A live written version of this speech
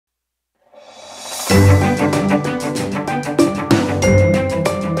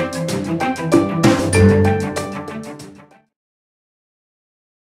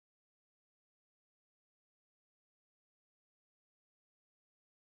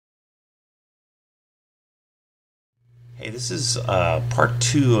Hey, this is part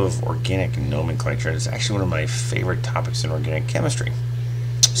two of organic nomenclature. It's actually one of my favorite topics in organic chemistry.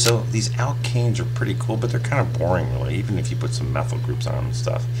 So these alkanes are pretty cool, but they're kind of boring, really, even if you put some methyl groups on them and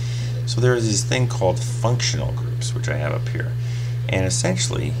stuff. So there's this thing called functional groups, which I have up here. And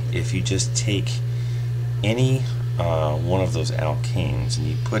essentially, if you just take any one of those alkanes and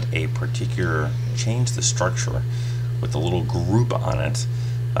you put a particular, change the structure with a little group on it,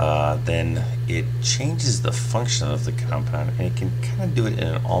 then it changes the function of the compound, and it can kind of do it in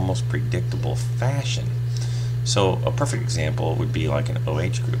an almost predictable fashion. So a perfect example would be like an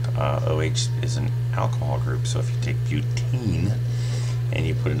OH group. OH is an alcohol group, so if you take butane and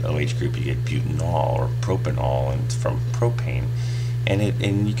you put an OH group, you get butanol or propanol, and it's from propane.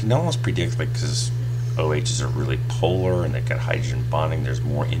 And you can almost predict, like, because OHs are really polar and they've got hydrogen bonding, there's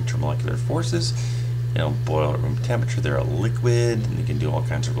more intermolecular forces. Boil at room temperature, they're a liquid, and you can do all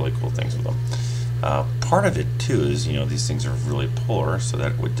kinds of really cool things with them. Part of it too is, these things are really polar, so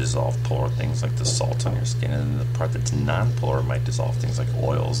that would dissolve polar things like the salts on your skin, and then the part that's non-polar might dissolve things like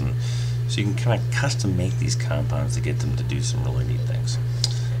oils, and so you can kind of custom make these compounds to get them to do some really neat things.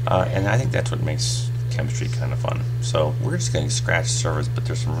 And I think that's what makes chemistry kind of fun. So we're just going to scratch the surface, but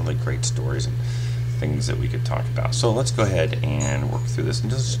there's some really great stories and things that we could talk about. So let's go ahead and work through this,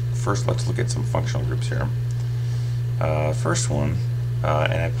 and just first let's look at some functional groups here. First one,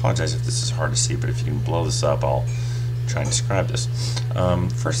 and I apologize if this is hard to see, but if you can blow this up, I'll try and describe this.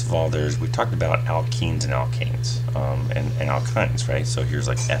 First of all, we talked about alkenes and alkanes, and alkynes, right? So here's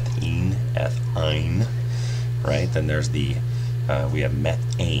like ethene, ethyne, right? Then there's we have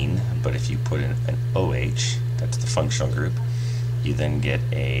methane, but if you put in an OH, that's the functional group, you then get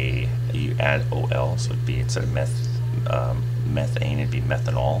you add OL, so it'd be, instead of methane, it'd be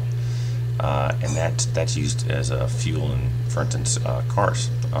methanol, and that's used as a fuel in, for instance, cars,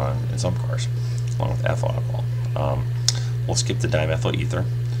 in some cars, along with ethyl alcohol. We'll skip the dimethyl ether.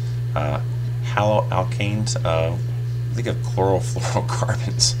 Haloalkanes, think of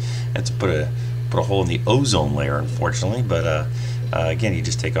chlorofluorocarbons, and to put a hole in the ozone layer, unfortunately, but again, you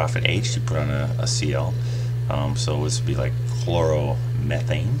just take off an H, you put on a Cl. So this would be like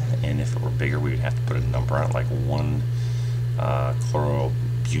chloromethane, and if it were bigger, we would have to put a number on it, like 1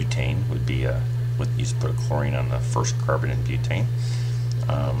 chlorobutane would be you just put a chlorine on the first carbon in butane.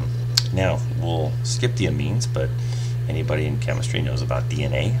 Now we'll skip the amines, but anybody in chemistry knows about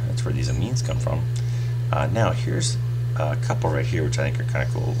DNA. That's where these amines come from. Now here's a couple right here which I think are kind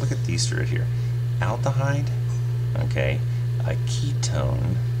of cool. Look at these three right here: aldehyde, okay, a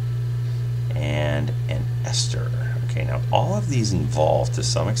ketone, and an ester. Okay, now all of these involve, to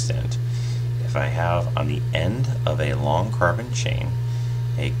some extent, if I have on the end of a long carbon chain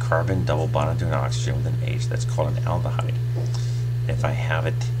a carbon double bonded to an oxygen with an H, that's called an aldehyde. If I have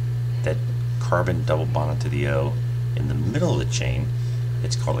that carbon double bonded to the O in the middle of the chain,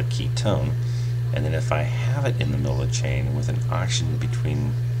 it's called a ketone. And then if I have it in the middle of the chain with an oxygen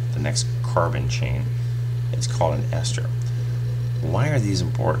between the next carbon chain, it's called an ester. Why are these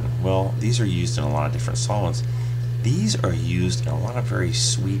important? Well, these are used in a lot of different solvents. These are used in a lot of very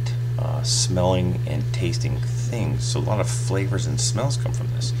sweet smelling and tasting things. So a lot of flavors and smells come from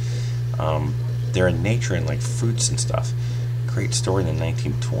this. They're in nature, in like fruits and stuff. Great story in the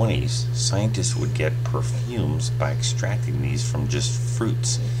 1920s. Scientists would get perfumes by extracting these from just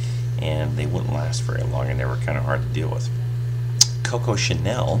fruits, and they wouldn't last very long, and they were kind of hard to deal with. Coco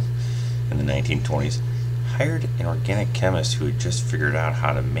Chanel in the 1920s hired an organic chemist who had just figured out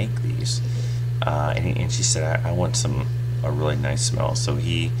how to make these, and she said, I want a really nice smell. So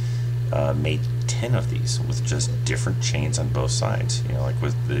he made 10 of these with just different chains on both sides, like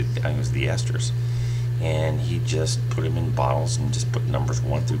with I think it was the esters, and he just put them in bottles and just put numbers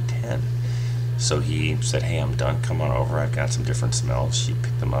 1 through 10. So he said, hey, I'm done, come on over, I've got some different smells. She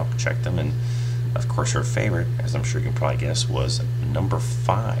picked them up, checked them, and of course her favorite, as I'm sure you can probably guess, was number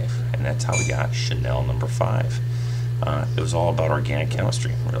 5, and that's how we got Chanel number 5. It was all about organic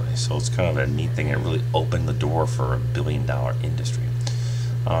chemistry, really, so it's kind of a neat thing, and it really opened the door for $1 billion industry.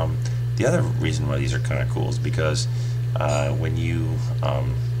 The other reason why these are kind of cool is because when you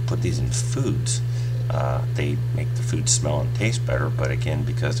put these in foods, they make the food smell and taste better, but again,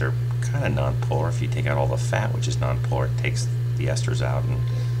 because they're kind of non-polar, if you take out all the fat, which is non-polar, it takes the esters out and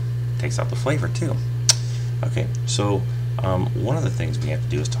takes out the flavor too. Okay, so one of the things we have to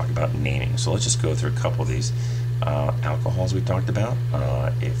do is talk about naming. So let's just go through a couple of these. Alcohols we talked about.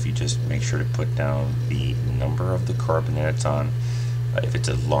 If you just make sure to put down the number of the carbon that it's on, if it's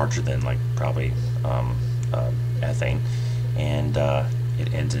a larger than, like, probably ethane, and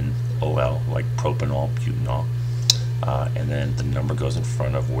it ends in OL, like propanol, butanol. and then the number goes in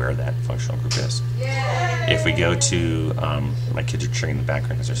front of where that functional group is. If we go to, my kids are cheering in the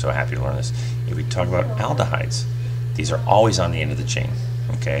background because they're so happy to learn this. If we talk about aldehydes, these are always on the end of the chain.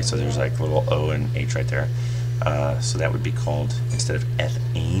 Okay, so there's like little O and H right there. So that would be called, instead of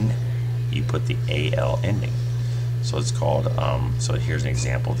ethane, you put the AL ending. So it's called, so here's an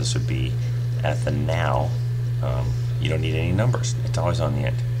example. This would be ethanal. You don't need any numbers. It's always on the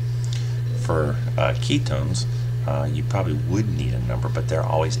end. For ketones, you probably would need a number, but they're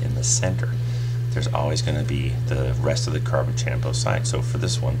always in the center. There's always going to be the rest of the carbon chain on both sides. So for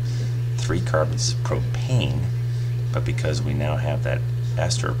this one, 3 carbons is propane, but because we now have that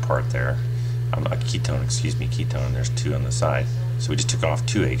ester part there, a ketone, ketone, there's 2 on the side. So we just took off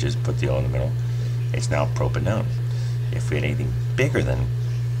 2 H's, put the O in the middle. It's now propanone. If we had anything bigger than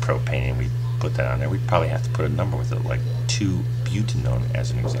propane and we put that on there, we'd probably have to put a number with it, like 2-butanone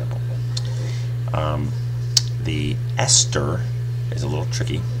as an example. The ester is a little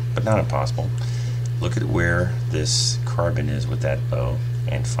tricky, but not impossible. Look at where this carbon is with that O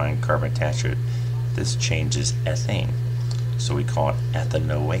and find carbon attached to it. This changes ethane, so we call it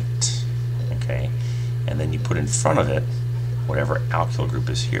ethanoate. Okay, and then you put in front of it whatever alkyl group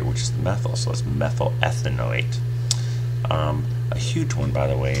is here, which is methyl, so it's methyl ethanoate. A huge one, by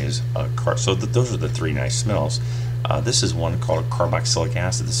the way, is so those are the 3 nice smells. This is one called carboxylic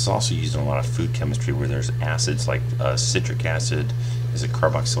acid. This is also used in a lot of food chemistry where there's acids like citric acid is a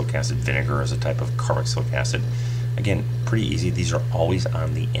carboxylic acid, vinegar is a type of carboxylic acid. Again, pretty easy. These are always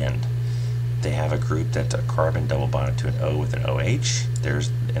on the end. They have a group that's a carbon double bonded to an O with an OH.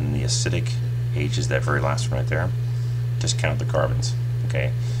 And the acidic H is that very last one right there. Just count the carbons.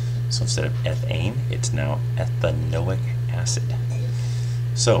 Okay, so instead of ethane, it's now ethanoic acid.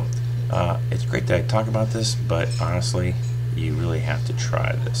 So it's great that I talk about this, but honestly, you really have to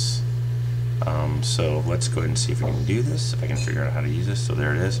try this. So let's go ahead and see if we can do this, if I can figure out how to use this. So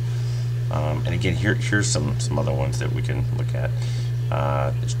there it is. And again, here's some other ones that we can look at.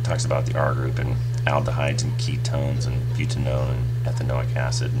 It talks about the R group and aldehydes and ketones and butanone and ethanoic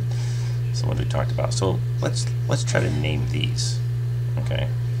acid and some of what we talked about. So let's try to name these. Okay.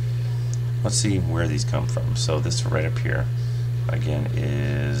 Let's see where these come from. So this right up here again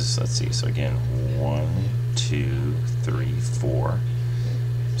is, let's see, so again 1, 2, 3, 4.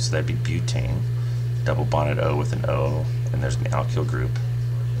 So that'd be butane, double bonded O with an O, and there's an alkyl group.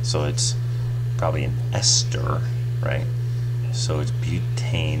 So it's probably an ester, right? So it's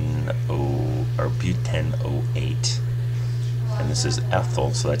butane O or butanoate. And this is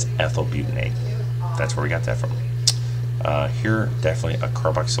ethyl, so that's ethyl butanate. That's where we got that from. Here, definitely a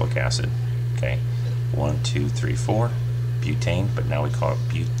carboxylic acid. Okay, 1, 2, 3, 4, butane, but now we call it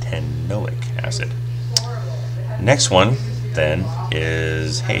butanoic acid. Next one then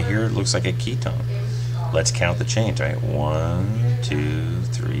is, hey, here it looks like a ketone. Let's count the chains, right? 1, 2,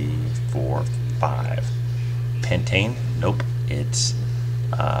 3, 4, 5. Pentane, nope, it's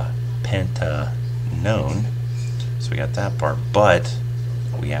pentanone. So we got that part, but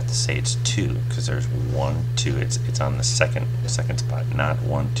we have to say it's 2 because there's 1, 2. It's on the second spot, not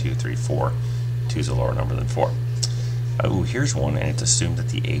 1, 2, 3, 4. 2 is a lower number than 4. Oh, here's one, and it's assumed that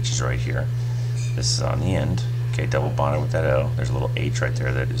the H is right here. This is on the end. Okay, double bonded with that O. There's a little H right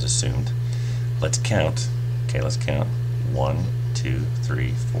there that is assumed. Let's count. Okay, let's count. 1, 2,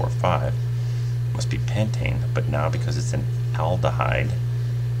 3, 4, 5. Must be pentane, but now because it's an aldehyde,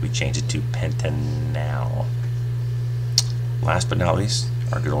 we change it to pentanal. Last but not least,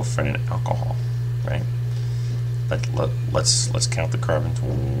 our good old friend in alcohol, right? Let's count the carbons.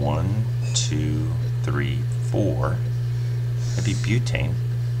 1, 2, 3, 4. It'd be butane,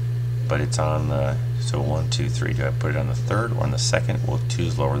 but it's on the, so 1, 2, 3. Do I put it on the third or on the second? Well, 2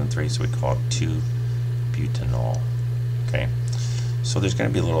 is lower than 3, so we call it 2-butanol. Okay, so there's going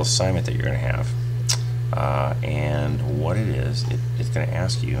to be a little assignment that you're going to have, and what it is, it's going to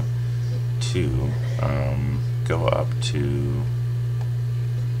ask you to go up to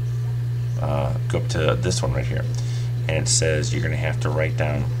this one right here, and it says you're going to have to write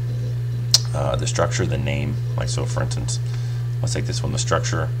down the structure, the name. Like, so for instance, let's take this one, the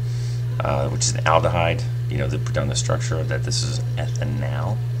structure, which is an aldehyde. You know, they put down the structure that this is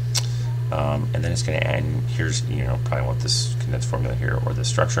ethanal, and then it's going to add, here's, you know, probably want this condensed formula here or the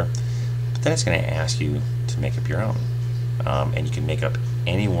structure, but then it's going to ask you to make up your own, and you can make up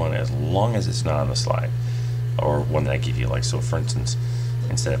any one as long as it's not on the slide or one that I give you. Like, so for instance,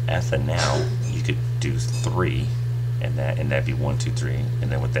 instead of ethanal, you could do 3, and that'd be 1, 2, 3,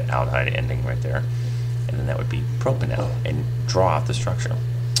 and then with the aldehyde ending right there, and then that would be propanal, and draw out the structure.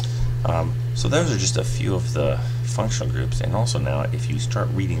 So those are just a few of the functional groups. And also now, if you start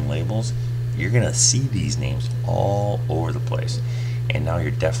reading labels, you're going to see these names all over the place. And now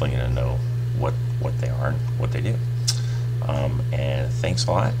you're definitely going to know what they are and what they do. And thanks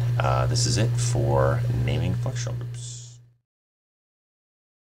a lot. This is it for naming functional groups.